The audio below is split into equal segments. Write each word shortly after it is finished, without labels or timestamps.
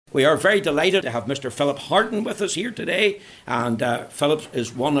We are very delighted to have Mr. Philip Harton with us here today, and Philip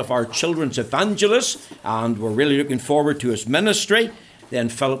is one of our children's evangelists, and we're really looking forward to his ministry. Then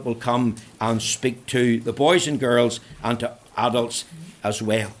Philip will come and speak to the boys and girls and to adults as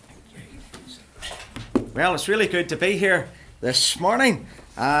well. Well, it's really good to be here this morning,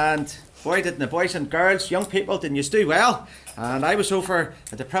 and boy, didn't the boys and girls, young people, didn't you do well? And I was over,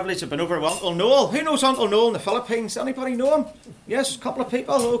 had the privilege of being over with Uncle Noel. Who knows Uncle Noel in the Philippines? Anybody know him? Yes, a couple of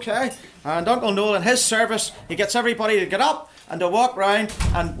people, okay. And Uncle Noel in his service, he gets everybody to get up and to walk round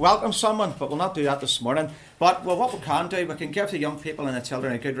and welcome someone. But we'll not do that this morning. But well, what we can do, we can give the young people and the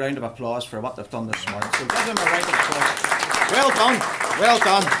children a good round of applause for what they've done this morning. So give them a round of applause. Well done, well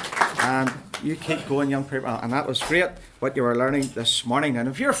done. And you keep going, young people, and that was great what you were learning this morning. And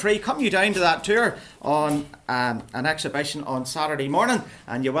if you're free, come you down to that tour on an exhibition on Saturday morning,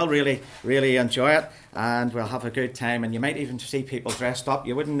 and you will really, really enjoy it, and we'll have a good time. And you might even see people dressed up.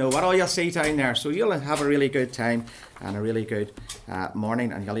 You wouldn't know what all you'll see down there, so you'll have a really good time and a really good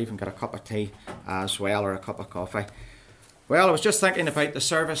morning, and you'll even get a cup of tea as well, or a cup of coffee. Well, I was just thinking about the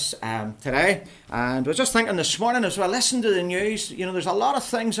service today, and I was just thinking this morning as well, listen to the news. You know, there's a lot of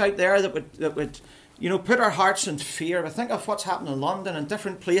things out there that would you know, put our hearts in fear. I think of what's happened in London and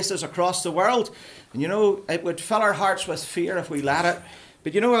different places across the world. And, you know, it would fill our hearts with fear if we let it.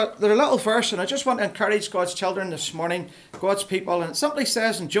 But, you know, there's a little verse, and I just want to encourage God's children this morning, God's people. And it simply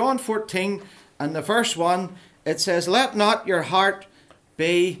says in John 14 and the verse 1, it says, "Let not your heart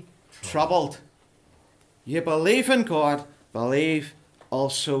be troubled. You believe in God, believe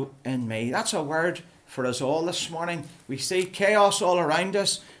also in me." That's a word for us all this morning. We see chaos all around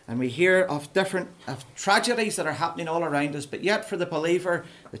us, and we hear of tragedies that are happening all around us. But yet for the believer,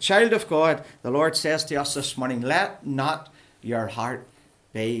 the child of God, the Lord says to us this morning, let not your heart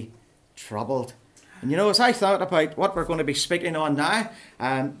be troubled. And you know, as I thought about what we're going to be speaking on now,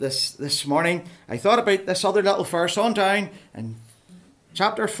 this morning, I thought about this other little verse on down in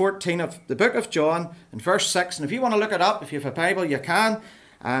chapter 14 of the book of John, and verse 6. And if you want to look it up, if you have a Bible, you can.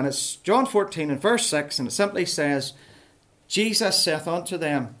 And it's John 14 and verse 6, and it simply says, Jesus saith unto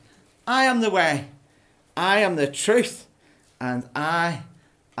them, I am the way, I am the truth, and I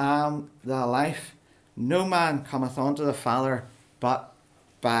am the life. No man cometh unto the Father but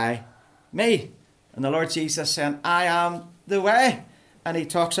by me. And the Lord Jesus said, I am the way. And he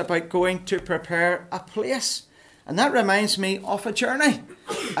talks about going to prepare a place. And that reminds me of a journey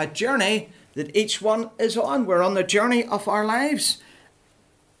that each one is on. We're on the journey of our lives.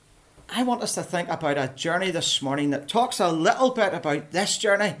 I want us to think about a journey this morning that talks a little bit about this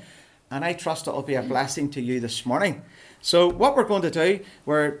journey, and I trust it will be a blessing to you this morning. So what we're going to do,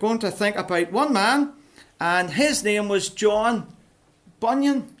 we're going to think about one man, and his name was John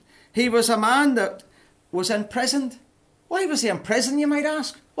Bunyan. He was a man that was imprisoned. Why was he in prison, you might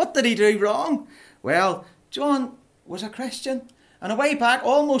ask? What did he do wrong? Well, John was a Christian. And way back,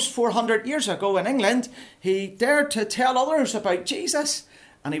 almost 400 years ago in England, he dared to tell others about Jesus.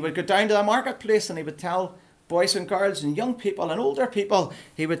 And he would go down to the marketplace and he would tell boys and girls and young people and older people,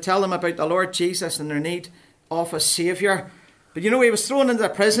 he would tell them about the Lord Jesus and their need of a Saviour. But you know, he was thrown into the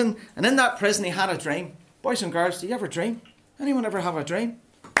prison, and in that prison he had a dream. Boys and girls, do you ever dream? Anyone ever have a dream?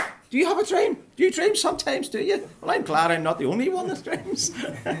 Do you have a dream? Do you dream sometimes, do you? Well, I'm glad I'm not the only one that dreams.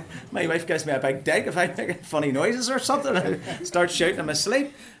 My wife gives me a big dig if I make funny noises or something. I start shouting in my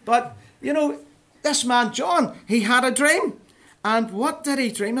sleep. But, you know, this man, John, he had a dream. And what did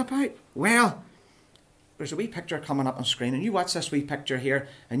he dream about? Well, there's a wee picture coming up on screen, and you watch this wee picture here,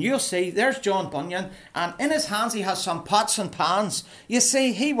 and you'll see there's John Bunyan, and in his hands he has some pots and pans. You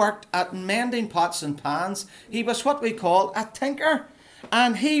see, he worked at mending pots and pans. He was what we call a tinker.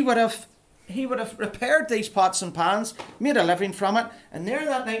 And he would have repaired these pots and pans, made a living from it. And there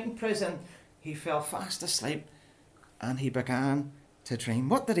that night in prison, he fell fast asleep and he began to dream.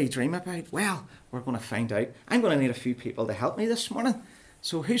 What did he dream about? Well, we're going to find out. I'm going to need a few people to help me this morning.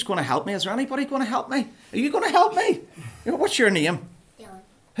 So who's going to help me? Is there anybody going to help me? Are you going to help me? What's your name? Dylan.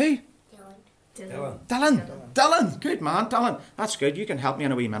 Who? Dylan. Dylan. Good man, Dylan. That's good. You can help me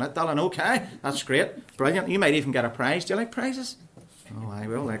in a wee minute, Dylan. Okay, that's great. Brilliant. You might even get a prize. Do you like prizes? Oh, I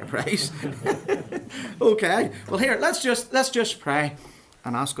will like a prize. Okay. Well, here, let's just pray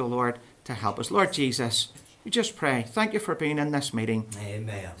and ask the Lord to help us. Lord Jesus, we just pray. Thank you for being in this meeting.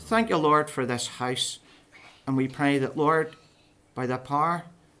 Amen. Thank you, Lord, for this house. And we pray that, Lord, by the power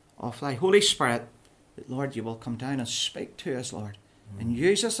of thy Holy Spirit, that, Lord, you will come down and speak to us, Lord, and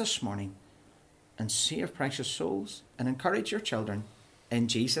use us this morning and save precious souls and encourage your children. In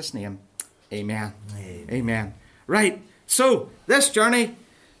Jesus' name, amen. Amen. Right. So, this journey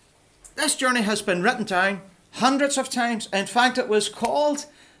has been written down hundreds of times. In fact, it was called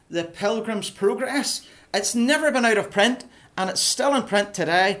the Pilgrim's Progress. It's never been out of print, and it's still in print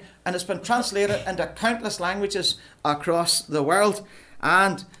today, and it's been translated into countless languages across the world.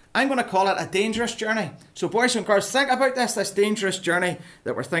 And I'm going to call it a dangerous journey. So boys and girls, think about this dangerous journey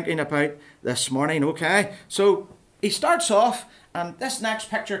that we're thinking about this morning, okay? So he starts off, and this next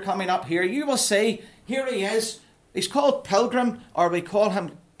picture coming up here, you will see, here he is. He's called Pilgrim, or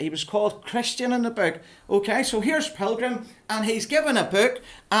he was called Christian in the book. Okay, so here's Pilgrim, and he's given a book,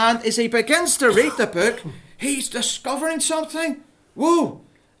 and as he begins to read the book, he's discovering something. Whoa!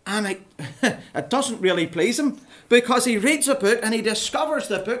 And it doesn't really please him, because he reads a book, and he discovers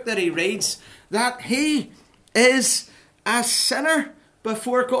the book that he reads, that he is a sinner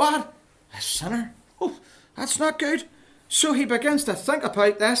before God. A sinner? Oh, that's not good. So he begins to think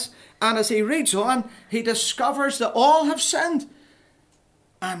about this, and as he reads on, he discovers that all have sinned.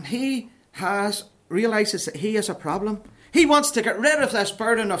 And he realizes that he has a problem. He wants to get rid of this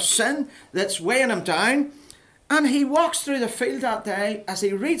burden of sin that's weighing him down. And he walks through the field that day as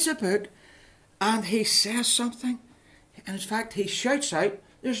he reads a book, and he says something. And in fact, he shouts out,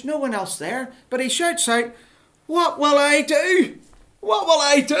 there's no one else there, but he shouts out, what will I do? What will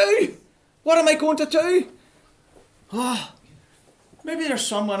I do? What am I going to do? Oh, maybe there's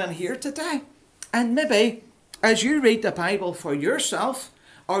someone in here today. And maybe as you read the Bible for yourself,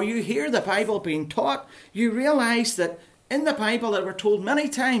 or you hear the Bible being taught, you realise that in the Bible that we're told many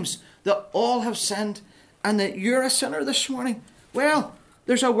times that all have sinned and that you're a sinner this morning. Well,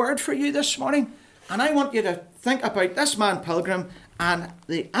 there's a word for you this morning, and I want you to think about this man Pilgrim and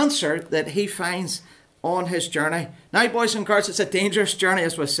the answer that he finds on his journey. Now, boys and girls, it's a dangerous journey,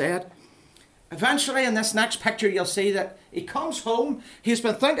 as was said. Eventually, in this next picture, you'll see that he comes home. He's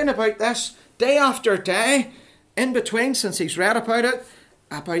been thinking about this day after day, in between, since he's read about it,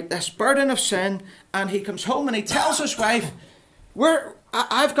 about this burden of sin, and he comes home and he tells his wife,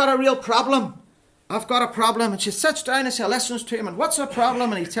 I've got a real problem. I've got a problem. And she sits down and she listens to him, and what's the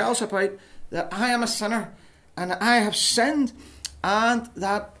problem? And he tells about that I am a sinner, and I have sinned, and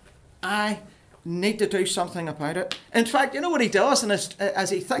that I need to do something about it. In fact, you know what he does, and as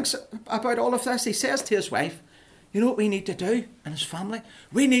he thinks about all of this, he says to his wife, you know what we need to do, and his family?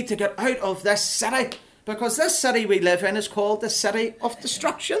 We need to get out of this city, because this city we live in is called the city of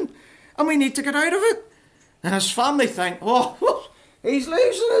destruction, and we need to get out of it. And his family think, oh, he's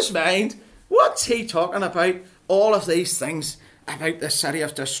losing his mind. What's he talking about? All of these things about the city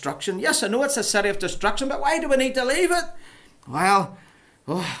of destruction. Yes, I know it's a city of destruction, but why do we need to leave it? Well,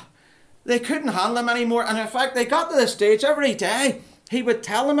 they couldn't handle him anymore. And in fact, they got to the stage every day he would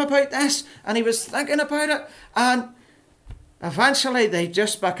tell them about this, and he was thinking about it. And eventually they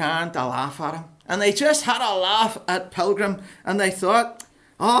just began to laugh at him. And they just had a laugh at Pilgrim, and they thought,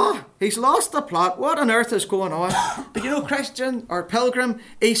 he's lost the plot. What on earth is going on? But you know, Christian or Pilgrim,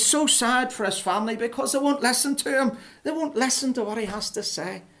 he's so sad for his family because they won't listen to him. They won't listen to what he has to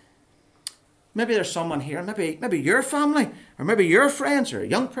say. Maybe there's someone here, maybe your family, or maybe your friends, or a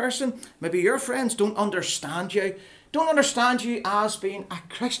young person, maybe your friends don't understand you as being a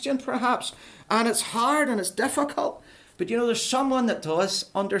Christian perhaps, and it's hard and it's difficult. But you know, there's someone that does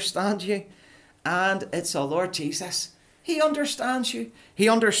understand you, and it's the Lord Jesus. He understands you. He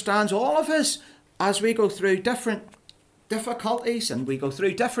understands all of us as we go through different difficulties, and we go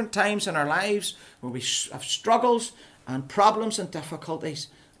through different times in our lives where we have struggles and problems and difficulties.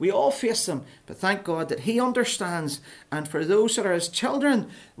 We all face them, but thank God that he understands. And for those that are his children,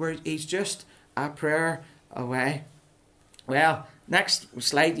 where he's just a prayer away. Well, next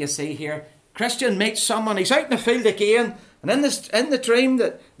slide you see here, Christian meets someone. He's out in the field again, and in the dream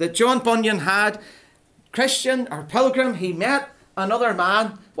that John Bunyan had, Christian or Pilgrim, he met another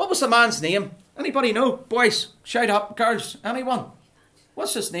man. What was the man's name? Anybody know? Boys, shout up. Girls, anyone?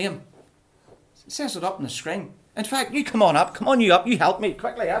 What's his name? It says it up on the screen. In fact, you come on up. Come on, you up. You help me.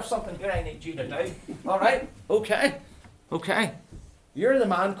 Quickly, I have something here I need you to do. All right? Okay. You're the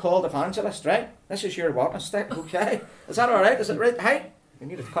man called Evangelist, right? This is your walking stick, okay? Is that all right? Is it right? Hey? You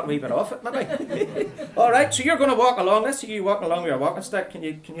need to cut a wee bit off it, maybe. All right, so you're going to walk along. Let's see you walking along with your walking stick. Can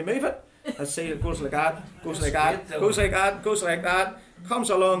you move it? Let's see, it goes like that, goes like that, goes like that, goes like that. Comes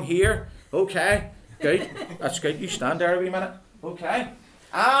along here. Okay, good. That's good. You stand there a wee minute. Okay.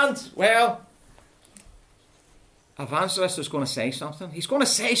 And, well, Evangelist is going to say something. He's going to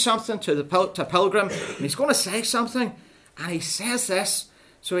say something to Pilgrim, and he's going to say something, and he says this.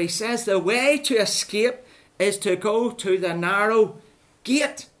 So he says, the way to escape is to go to the narrow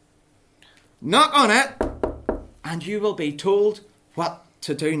gate. Knock on it, and you will be told what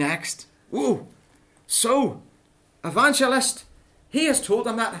to do next. Whoa. So, Evangelist, he has told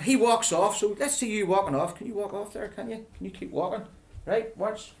him that, and he walks off. So let's see you walking off. Can you walk off there, can you? Can you keep walking? Right,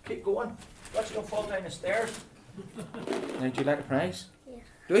 watch, keep going. Watch you don't fall down the stairs. Now, do you like a prize? Yeah.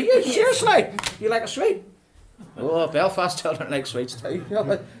 Do you? Seriously? Do you like a sweet? Oh, Belfast children like sweets too.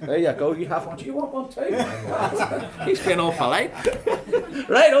 There you go, you have one. Do you want one too? He's being all polite.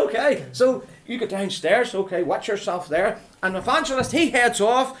 Right, okay. So you go downstairs, okay, watch yourself there. And Evangelist, he heads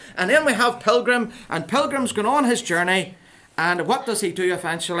off, and then we have Pilgrim, and Pilgrim's going on his journey. And what does he do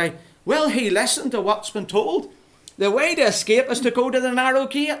eventually? Will he listen to what's been told? The way to escape is to go to the narrow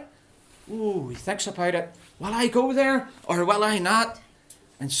gate. Ooh, he thinks about it. Will I go there or will I not?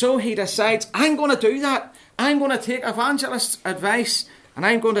 And so he decides, I'm going to do that. I'm going to take Evangelist's advice and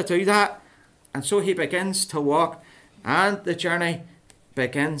I'm going to do that. And so he begins to walk, and the journey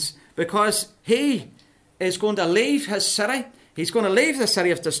begins, because he is going to leave his city. He's going to leave the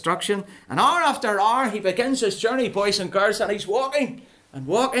city of destruction, and hour after hour he begins his journey, boys and girls, and he's walking and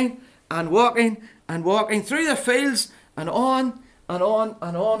walking and walking and walking through the fields, and on and on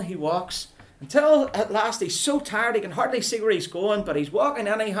and on he walks, until at last he's so tired he can hardly see where he's going, but he's walking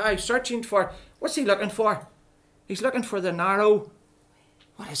anyhow, searching for, what's he looking for? He's looking for the narrow,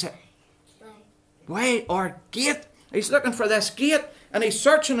 what is it? Way or gate. He's looking for this gate, and he's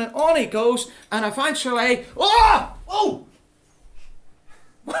searching, and on he goes, and eventually, oh!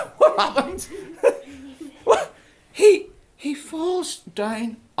 What happened? He falls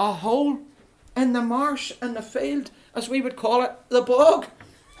down a hole in the marsh, in the field, as we would call it, the bog.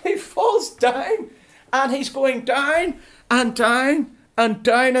 He falls down, and he's going down and down and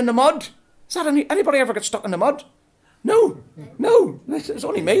down in the mud. Is that anybody ever get stuck in the mud? No. It's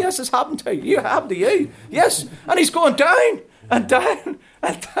only me. This has happened to you. It happened to you. Yes. And he's going down and down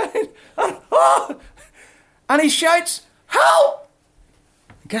and down. And he shouts, help!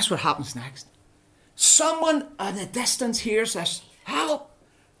 And guess what happens next? Someone in the distance hears this. Help!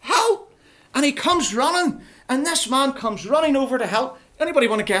 Help! And he comes running. And this man comes running over to help. Anybody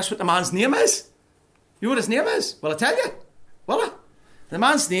want to guess what the man's name is? You know what his name is? Well, I'll tell you. Will I? The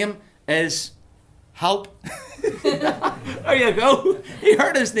man's name is Help. There you go. He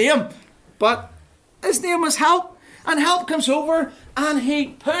heard his name. But his name was Help. And Help comes over and he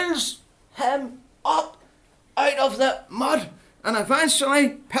pulls him up out of the mud. And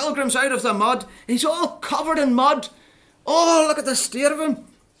eventually, Pilgrim's out of the mud. He's all covered in mud. Oh, look at the state of him.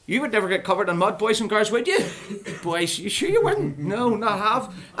 You would never get covered in mud, boys and girls, would you? Boys, you sure you wouldn't? No, not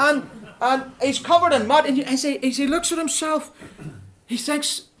half. And he's covered in mud. And as he looks at himself, he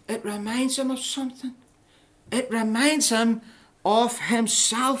thinks it reminds him of something. It reminds him of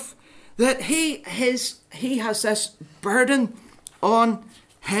himself. That he has this burden on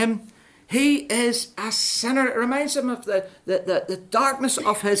him. He is a sinner. It reminds him of the darkness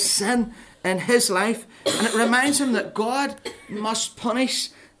of his sin in his life. And it reminds him that God must punish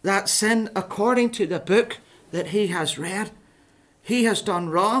that sin according to the book that he has read. He has done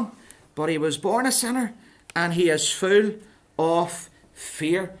wrong, but he was born a sinner, and he is full of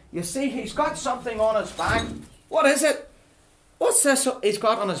fear. You see, he's got something on his back. What is it? What's this he's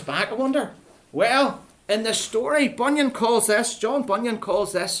got on his back, I wonder? Well, in the story, John Bunyan calls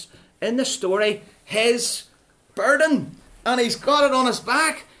this, in the story, his burden. And he's got it on his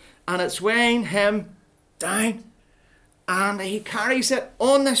back, and it's weighing him down. And he carries it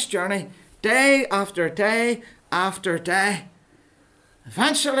on this journey, day after day after day.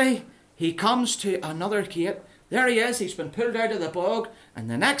 Eventually, he comes to another gate. There he is, he's been pulled out of the bog. And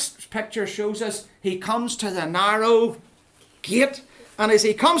the next picture shows us he comes to the narrow gate. And as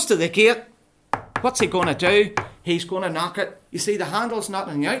he comes to the gate, what's he going to do? He's going to knock it. You see, the handle's not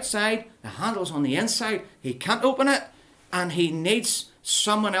on the outside, the handle's on the inside. He can't open it, and he needs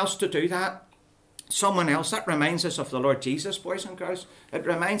someone else to do that. Someone else. That reminds us of the Lord Jesus, boys and girls. It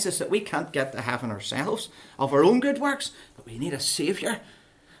reminds us that we can't get to heaven ourselves of our own good works, but we need a Saviour.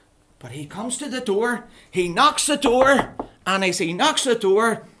 But he comes to the door, he knocks the door, and as he knocks the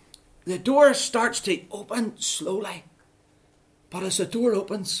door starts to open slowly. But as the door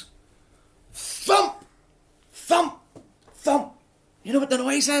opens, thump, thump, thump. You know what the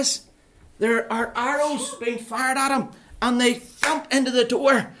noise is? There are arrows being fired at him, and they thump into the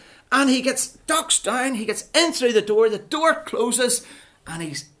door, and he ducks down, he gets in through the door closes, and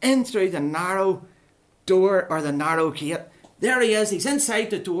he's in through the narrow door, or the narrow gate. There he is, he's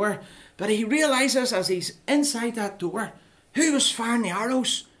inside the door, but he realises as he's inside that door, who was firing the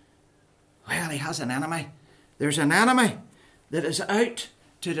arrows? Well, he has an enemy. There's an enemy that is out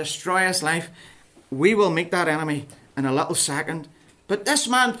to destroy his life. We will meet that enemy in a little second. But this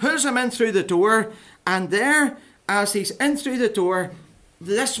man pulls him in through the door, and there, as he's in through the door,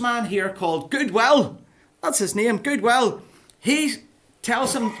 this man here called Goodwill, that's his name, Goodwill, he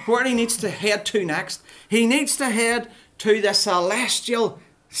tells him where he needs to head to next. He needs to head to the celestial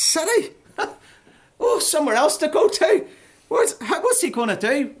city. Oh, somewhere else to go to. What's he going to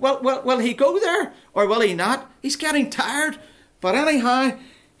do? Will he go there or will he not? He's getting tired. But anyhow,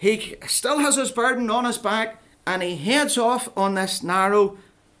 he still has his burden on his back and he heads off on this narrow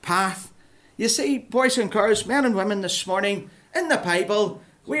path. You see, boys and girls, men and women, this morning in the Bible,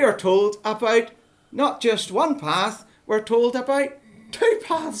 we are told about not just one path, we're told about two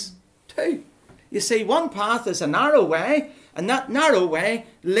paths. Two. You see, one path is a narrow way, and that narrow way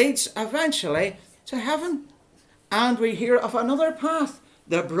leads eventually to heaven. And we hear of another path,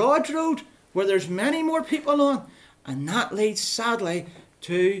 the broad road, where there's many more people on, and that leads sadly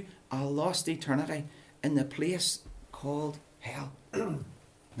to a lost eternity in the place called hell.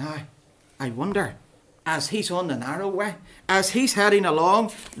 Now, I wonder, as he's on the narrow way, as he's heading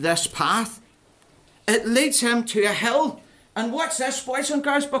along this path, it leads him to a hill. And watch this, boys and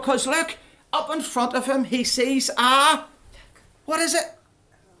girls, because look, up in front of him, he sees what is it?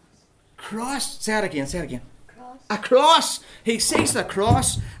 Cross. Say it again, Cross. A cross. He sees the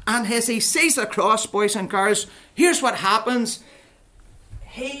cross, and as he sees the cross, boys and girls, here's what happens.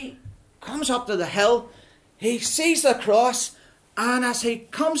 He comes up to the hill, he sees the cross, and as he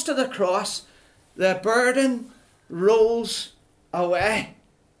comes to the cross, the burden rolls away.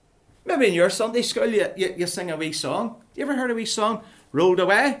 Maybe in your Sunday school you sing a wee song. You ever heard a wee song, Rolled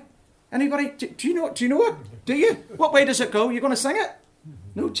Away? Anybody? Do you know it? Do you? What way does it go? You going to sing it?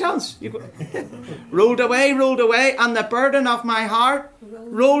 No chance. Rolled away, and the burden of my heart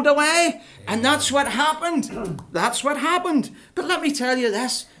rolled away. And that's what happened. That's what happened. But let me tell you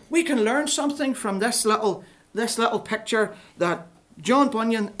this. We can learn something from this little picture that John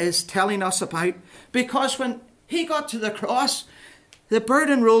Bunyan is telling us about. Because when he got to the cross, the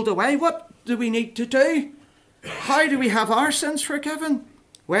burden rolled away. What do we need to do? How do we have our sins forgiven?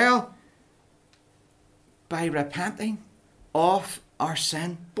 Well, by repenting of our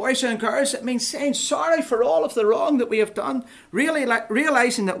sin. Boys and girls, it means saying sorry for all of the wrong that we have done, really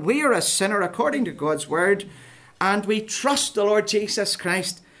realizing that we are a sinner according to God's word, and we trust the Lord Jesus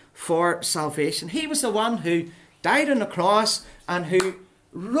Christ for salvation. He was the one who died on the cross and who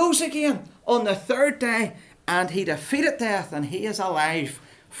rose again on the third day, and he defeated death, and he is alive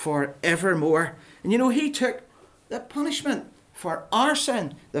forevermore. And you know, he took the punishment for our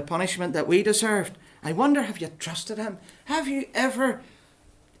sin, the punishment that we deserved. I wonder, have you trusted him? Have you ever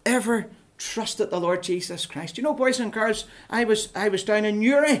trusted the Lord Jesus Christ? You know, boys and girls, I was down in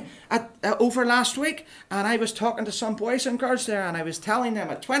Newry over last week, and I was talking to some boys and girls there, and I was telling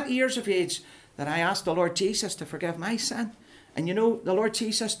them at 20 years of age that I asked the Lord Jesus to forgive my sin. And you know, the Lord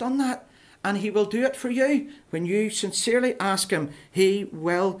Jesus done that, and he will do it for you. When you sincerely ask him, he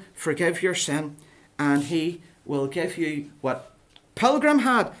will forgive your sin, and he will give you what Pilgrim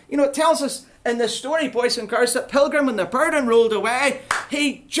had. You know, it tells us in the story, boys and girls, that Pilgrim, when the burden rolled away,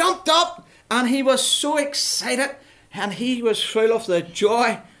 he jumped up and he was so excited and he was full of the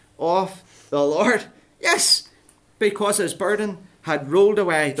joy of the Lord. Yes, because his burden had rolled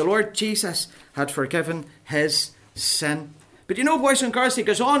away. The Lord Jesus had forgiven his sin. But you know, boys and girls, he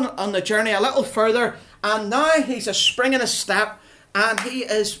goes on the journey a little further, and now he's a spring in his step, and he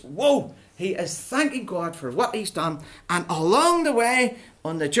is thanking God for what he's done. And along the way,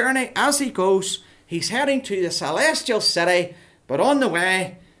 on the journey, as he goes, he's heading to the celestial city. But on the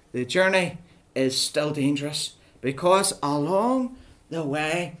way, the journey is still dangerous, because along the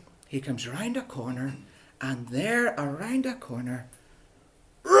way, he comes round a corner, and there around a corner,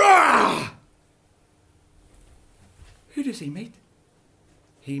 rah! Who does he meet?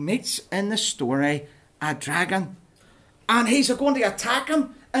 He meets in the story a dragon, and he's going to attack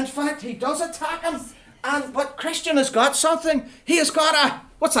him. In fact, he does attack him. But Christian has got something. He has got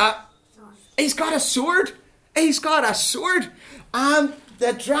what's that? He's got a sword. He's got a sword. And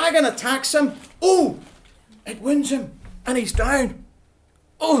the dragon attacks him. Oh, it wounds him. And he's down.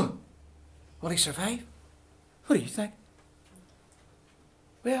 Oh, will he survive? What do you think?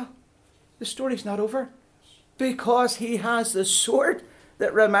 Well, the story's not over. Because he has the sword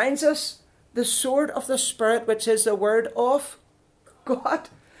that reminds us, the sword of the Spirit, which is the word of God.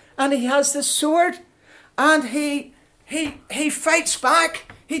 And he has the sword, and he fights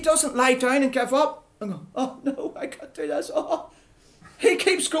back. He doesn't lie down and give up and go, oh no, I can't do this. Oh, he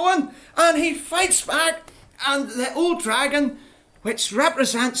keeps going, and he fights back. And the old dragon, which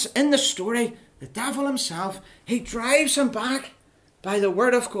represents in the story the devil himself, he drives him back by the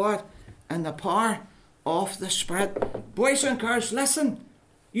word of God and the power of the Spirit. Boys and girls, listen.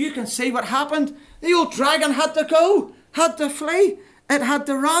 You can see what happened. The old dragon had to go, had to flee. It had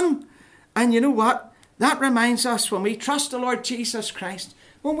to run. And you know what? That reminds us, when we trust the Lord Jesus Christ,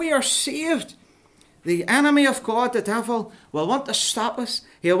 when we are saved, The enemy of God, the devil, will want to stop us.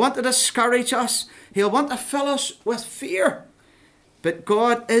 He'll want to discourage us. He'll want to fill us with fear. But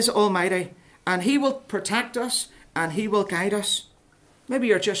God is almighty, and he will protect us, and he will guide us. Maybe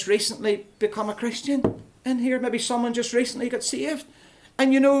you're just recently become a Christian in here. Maybe someone just recently got saved.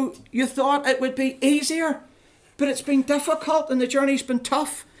 And you thought it would be easier. But it's been difficult and the journey's been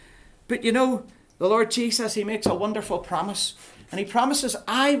tough. But the Lord Jesus, he makes a wonderful promise. And he promises,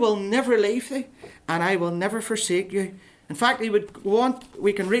 I will never leave thee and I will never forsake you. In fact,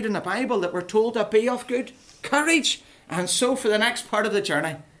 we can read in the Bible that we're told to be of good courage. And so for the next part of the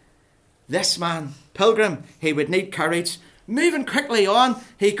journey, this man, Pilgrim, he would need courage. Moving quickly on,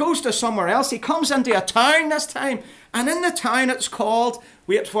 he goes to somewhere else. He comes into a town this time. And in the town it's called,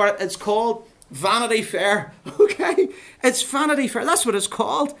 wait for it, it's called Vanity Fair. Okay? It's Vanity Fair. That's what it's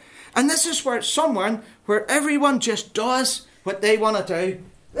called. And this is where it's somewhere where everyone just does what they want to do.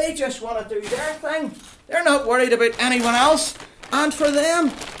 They just want to do their thing. They're not worried about anyone else. And for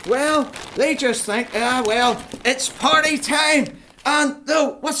them, well, they just think, it's party time. And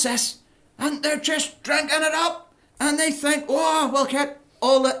what's this? And they're just drinking it up. And they think, we'll get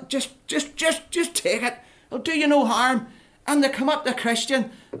all that. Just take it. It'll do you no harm. And they come up to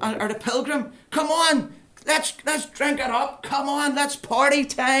Christian or the Pilgrim. Come on, let's drink it up. Come on, let's party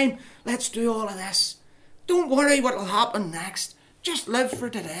time. Let's do all of this. Don't worry what will happen next. Just live for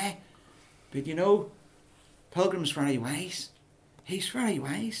today. But Pilgrim's very wise. He's very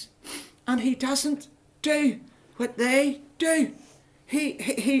wise. And he doesn't do what they do.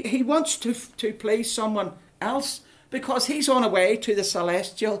 He wants to please someone else because he's on a way to the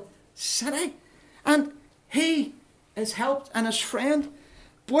celestial city. And he is helped and his friend.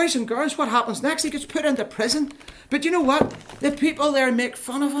 Boys and girls, what happens next? He gets put into prison. But you know what? The people there make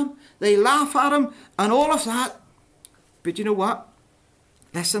fun of him. They laugh at him and all of that. But you know what?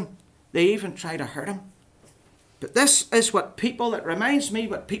 Listen, they even try to hurt him. But this is it reminds me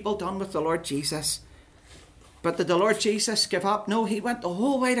what people done with the Lord Jesus. But did the Lord Jesus give up? No, he went the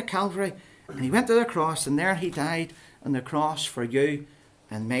whole way to Calvary. And he went to the cross and there he died on the cross for you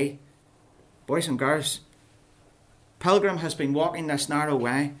and me. Boys and girls, Pilgrim has been walking this narrow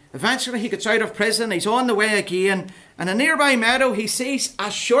way. Eventually he gets out of prison. He's on the way again. In a nearby meadow he sees a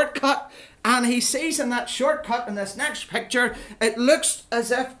shortcut. And he sees in that shortcut in this next picture, it looks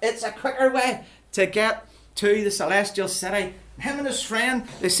as if it's a quicker way to get to the celestial city. Him and his friend,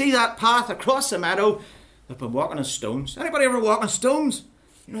 they see that path across the meadow. They've been walking on stones. Anybody ever walk on stones?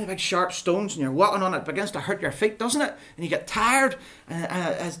 The big sharp stones and you're walking on it, begins to hurt your feet, doesn't it? And you get tired and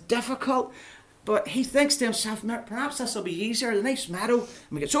it's difficult. But he thinks to himself, perhaps this will be easier. The nice meadow. And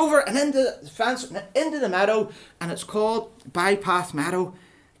he gets over and into the fence, and into the meadow, and it's called Bypath Meadow.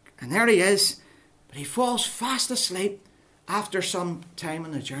 And there he is. But he falls fast asleep after some time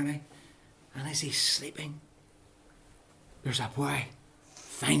on the journey. And as he's sleeping, there's a boy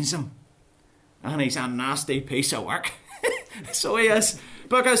finds him. And he's a nasty piece of work. So he is.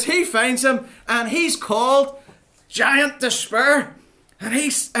 Because he finds him and he's called Giant Despair. And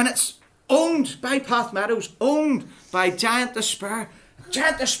it's owned, Bypath Meadows, owned by Giant Despair.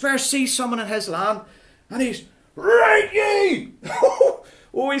 Giant Despair sees someone in his land and he's, right ye!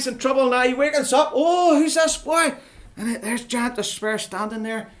 Oh, he's in trouble now. He wakens up. Oh, who's this boy? And there's Giant Despair standing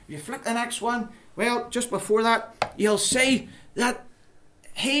there. If you flick the next one, well, just before that, you'll see that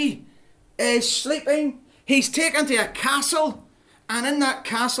he is sleeping. He's taken to a castle. And in that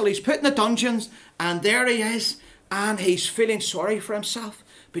castle, he's put in the dungeons. And there he is. And he's feeling sorry for himself.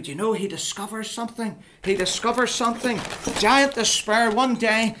 But he discovers something. He discovers something. Giant Despair one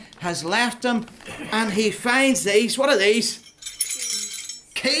day has left him. And he finds these. What are these?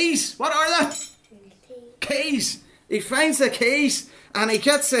 Keys. What are they? Keys. He finds the keys. And he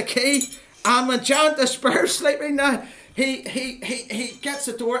gets the key. And when Giant Despair's sleeping now, he gets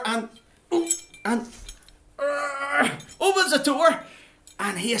the door and opens the door.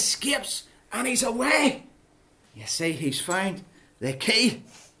 And he escapes. And he's away. You see, he's found the key.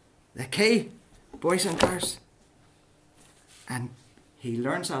 The key, boys and girls. And he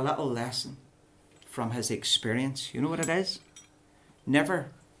learns a little lesson from his experience. You know what it is? Never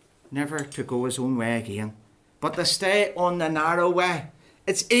to go his own way again, but to stay on the narrow way.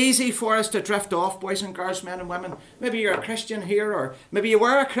 It's easy for us to drift off, boys and girls, men and women. Maybe you're a Christian here, or maybe you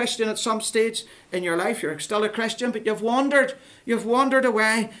were a Christian at some stage in your life. You're still a Christian, but you've wandered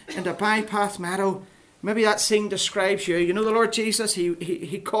away into Bypath Meadow. Maybe that scene describes you. The Lord Jesus,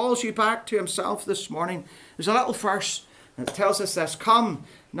 he calls you back to himself this morning. There's a little verse that tells us this. Come,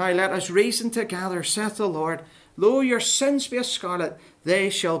 now let us reason together, saith the Lord. Though your sins be as scarlet, they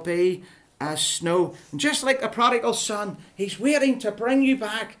shall be as snow. And just like the prodigal son, he's waiting to bring you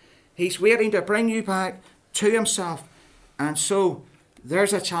back. He's waiting to bring you back to himself. And so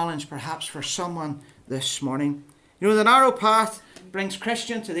there's a challenge perhaps for someone this morning. You know, the narrow path brings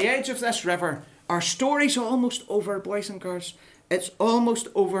Christian to the edge of this river. Our story's almost over, boys and girls. It's almost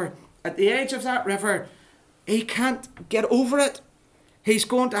over. At the edge of that river, he can't get over it. He's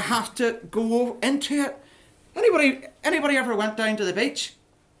going to have to go into it. Anybody ever went down to the beach?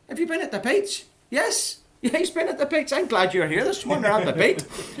 Have you been at the beach? Yes. Yeah, he's been at the beach. I'm glad you're here this morning. You're at the beach.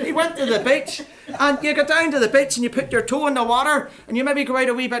 He went to the beach, and you go down to the beach and you put your toe in the water, and you maybe go out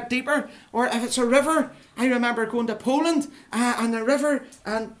a wee bit deeper. Or if it's a river, I remember going to Poland and the river,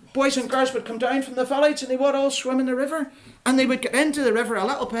 and boys and girls would come down from the village and they would all swim in the river, and they would get into the river a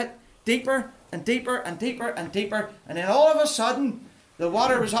little bit deeper and deeper and deeper and deeper, and then all of a sudden the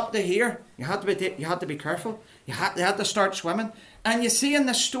water was up to here. You had to be careful. They had to start swimming. And you see in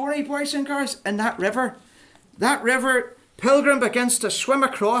the story, boys and girls, in that river, Pilgrim begins to swim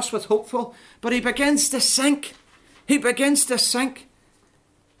across with Hopeful, but he begins to sink. He begins to sink.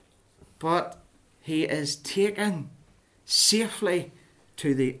 But he is taken safely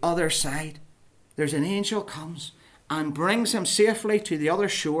to the other side. There's an angel comes and brings him safely to the other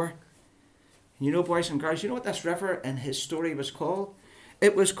shore. You know, boys and girls, you know what this river in his story was called?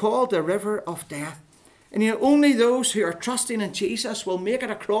 It was called the River of Death. And you know, only those who are trusting in Jesus will make it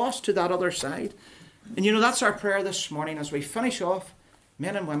across to that other side. And you know, that's our prayer this morning as we finish off,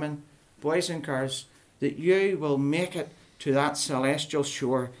 men and women, boys and girls, that you will make it to that celestial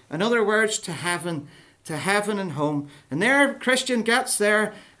shore. In other words, to heaven and home. And there, Christian gets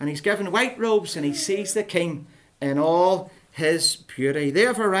there, and he's given white robes, and he sees the King in all his beauty. They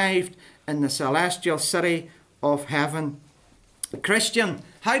have arrived in the celestial city of heaven. Christian,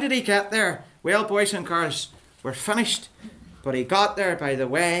 how did he get there? Well, boys and girls, we're finished. But he got there by the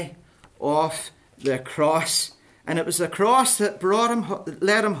way of the cross. And it was the cross that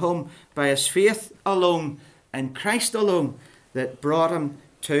led him home by his faith alone and Christ alone that brought him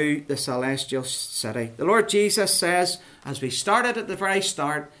to the celestial city. The Lord Jesus says, as we started at the very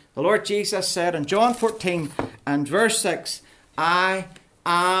start, the Lord Jesus said in John 14 and verse 6, I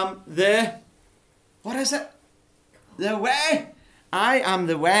am the, what is it? The way. I am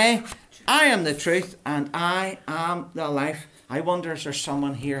the way, I am the truth, and I am the life. I wonder, is there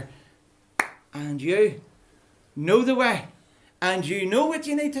someone here and you know the way, and you know what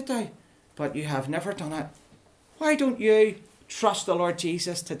you need to do, but you have never done it? Why don't you trust the Lord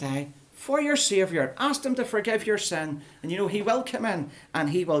Jesus today for your Saviour? Ask him to forgive your sin, and you know he will come in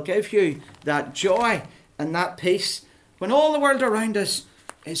and he will give you that joy and that peace when all the world around us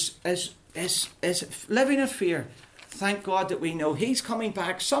is living in fear. Thank God that we know he's coming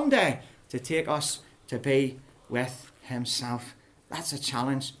back someday to take us to be with himself. That's a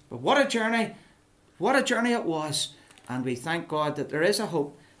challenge. But what a journey. What a journey it was. And we thank God that there is a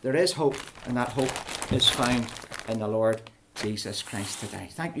hope. There is hope. And that hope is found in the Lord Jesus Christ today.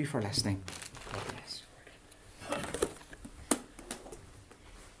 Thank you for listening. God bless.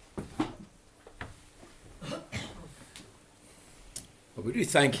 Well, we do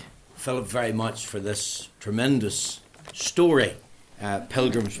thank Philip very much for this tremendous story,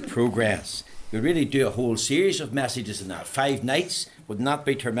 Pilgrim's Progress. We really do a whole series of messages in that. 5 nights, wouldn't that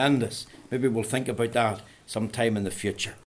be tremendous? Maybe we'll think about that sometime in the future.